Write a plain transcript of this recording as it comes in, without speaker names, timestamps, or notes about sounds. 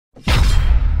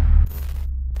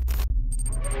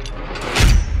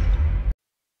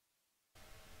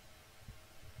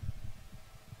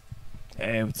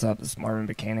Hey, what's up? This is Marvin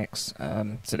Mechanics.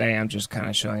 Today I'm just kind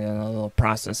of showing you a little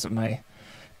process of my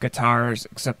guitars,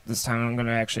 except this time I'm going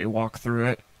to actually walk through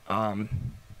it. So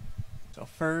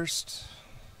first,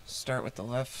 start with the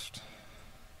left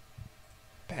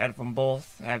pad of them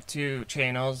both. I have two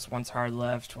channels, one's hard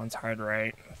left, one's hard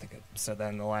right. I think I said that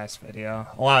in the last video.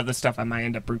 A lot of this stuff I might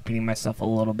end up repeating myself a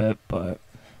little bit, but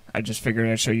I just figured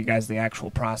I'd show you guys the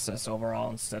actual process overall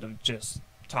instead of just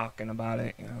talking about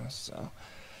it, you know, so...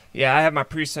 Yeah, I have my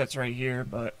presets right here,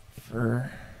 but for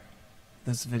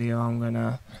this video, I'm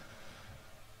gonna.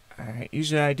 Alright,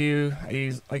 usually I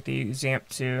like to use amp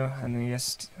 2 and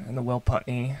the Will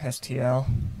Putney STL,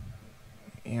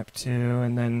 amp 2,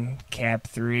 and then cab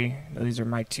 3. These are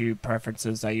my two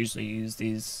preferences. I usually use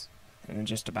these in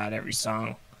just about every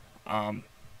song.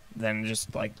 Then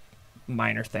just like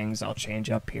minor things I'll change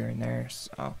up here and there.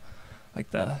 So,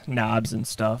 like the knobs and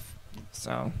stuff.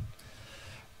 So.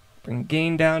 Bring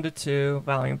gain down to 2,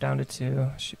 volume down to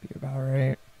 2, should be about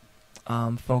right.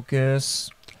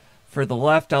 Focus. For the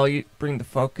left, I'll bring the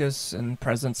focus and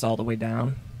presence all the way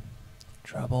down.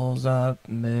 Trebles up,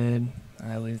 mid.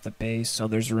 I leave the bass, so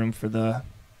there's room for the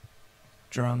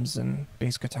drums and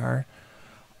bass guitar.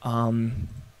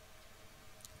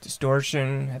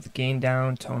 Distortion, have the gain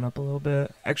down, tone up a little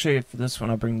bit. Actually, for this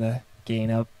one, I'll bring the gain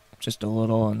up just a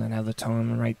little and then have the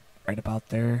tone right about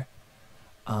there.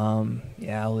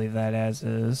 Yeah, I'll leave that as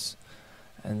is.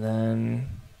 And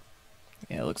then,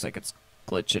 yeah, it looks like it's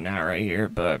glitching out right here,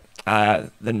 but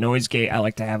the noise gate I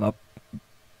like to have up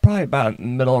probably about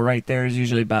middle right there is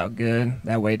usually about good.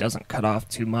 That way it doesn't cut off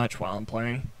too much while I'm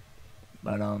playing.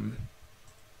 But,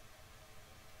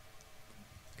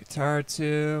 guitar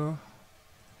 2.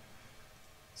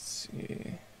 Let's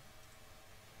see.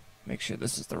 Make sure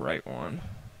this is the right one.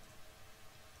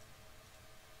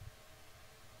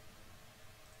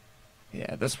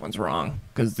 Yeah, this one's wrong,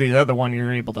 because the other one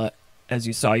you're able to, as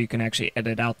you saw, you can actually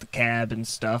edit out the cab and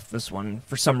stuff. This one,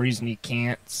 for some reason, you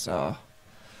can't, so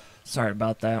sorry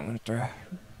about that. I'm going to have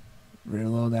to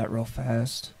reload that real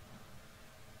fast.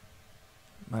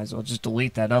 Might as well just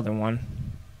delete that other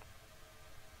one.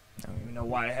 I don't even know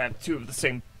why I have two of the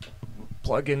same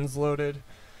plugins loaded.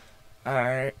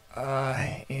 Alright,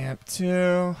 amp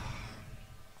 2,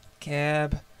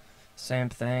 cab, same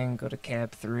thing, go to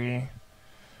cab 3.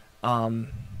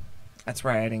 That's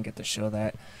right, I didn't get to show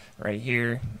that right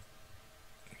here.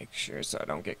 Make sure so I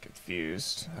don't get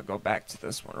confused. I'll go back to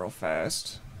this one real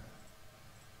fast.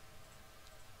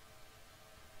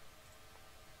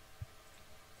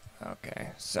 Okay,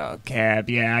 so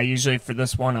cab, yeah, usually for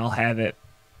this one I'll have it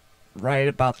right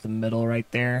about the middle right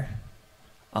there.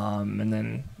 And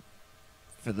then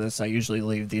for this I usually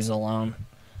leave these alone.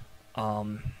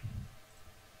 But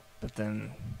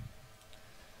then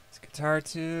guitar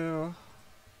 2,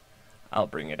 I'll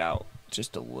bring it out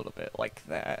just a little bit like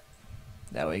that.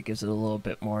 That way it gives it a little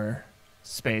bit more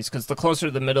space, because the closer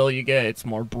to the middle you get, it's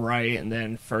more bright, and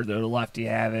then further to the left you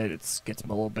have it, it gets a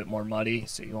little bit more muddy,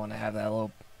 so you want to have that a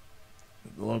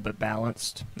little bit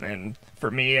balanced. And for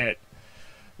me, it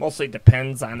mostly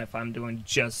depends on if I'm doing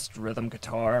just rhythm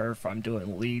guitar or if I'm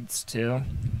doing leads too.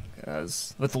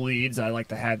 Because with leads, I like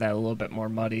to have that a little bit more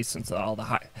muddy, since all the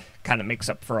high kind of makes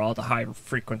up for all the high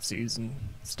frequencies and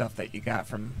stuff that you got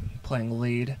from playing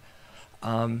lead.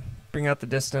 Bring out the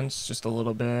distance just a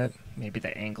little bit, maybe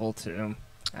the angle too.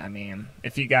 I mean,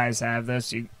 if you guys have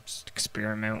this, you just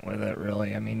experiment with it,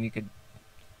 really. I mean, you could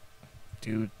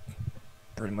do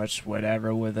pretty much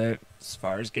whatever with it as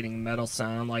far as getting metal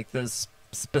sound. Like this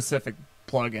specific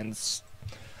plugins,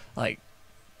 like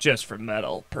just for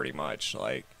metal, pretty much.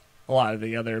 Like a lot of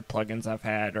the other plugins I've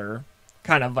had are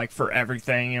kind of like for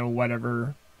everything, you know,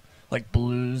 whatever, like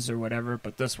blues or whatever,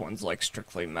 but this one's like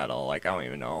strictly metal. Like I don't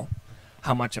even know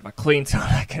how much of a clean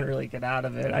sound I can really get out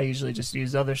of it. I usually just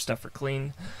use other stuff for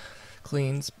cleans,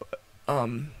 but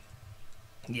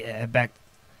yeah,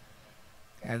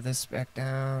 have this back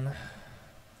down.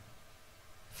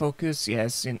 Focus,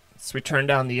 yes, so we turn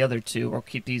down the other two. We'll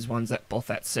keep these ones both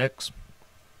at 6,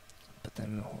 but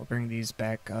then we'll bring these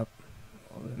back up.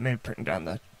 Maybe turn down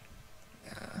the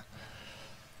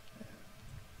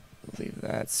leave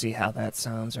that, see how that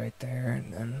sounds right there.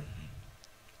 And then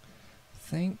I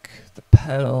think the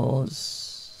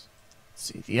pedals, let's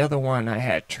see, the other one I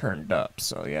had turned up,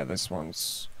 so yeah, we'll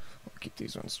keep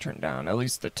these ones turned down, at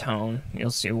least the tone.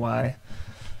 You'll see why.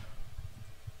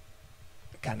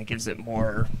 It kind of gives it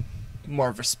more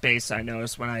of a space, I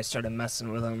noticed when I started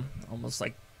messing with them, almost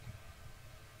like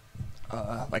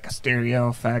a stereo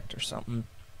effect or something.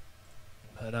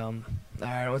 But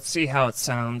alright, let's see how it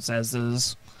sounds as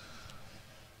is.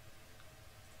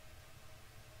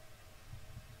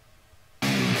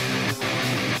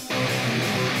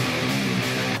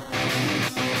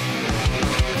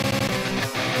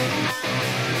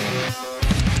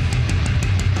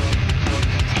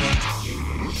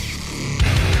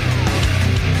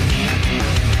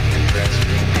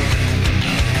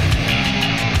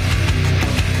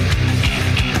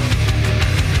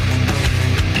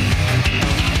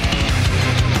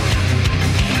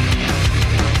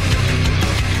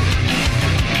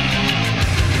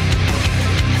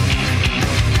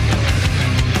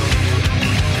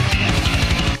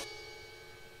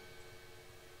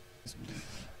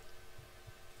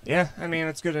 Yeah, I mean,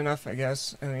 it's good enough, I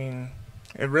guess. I mean,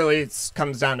 it really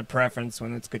comes down to preference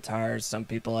when it's guitars. Some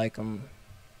people like them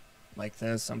like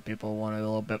this. Some people want it a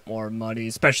little bit more muddy,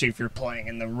 especially if you're playing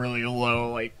in the really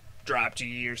low, like, drop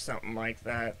G or something like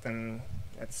that. Then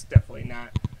that's definitely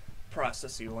not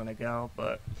process you want to go,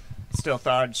 but still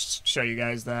thought I'd show you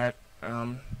guys that.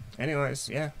 Anyways,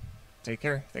 yeah, take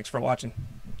care. Thanks for watching.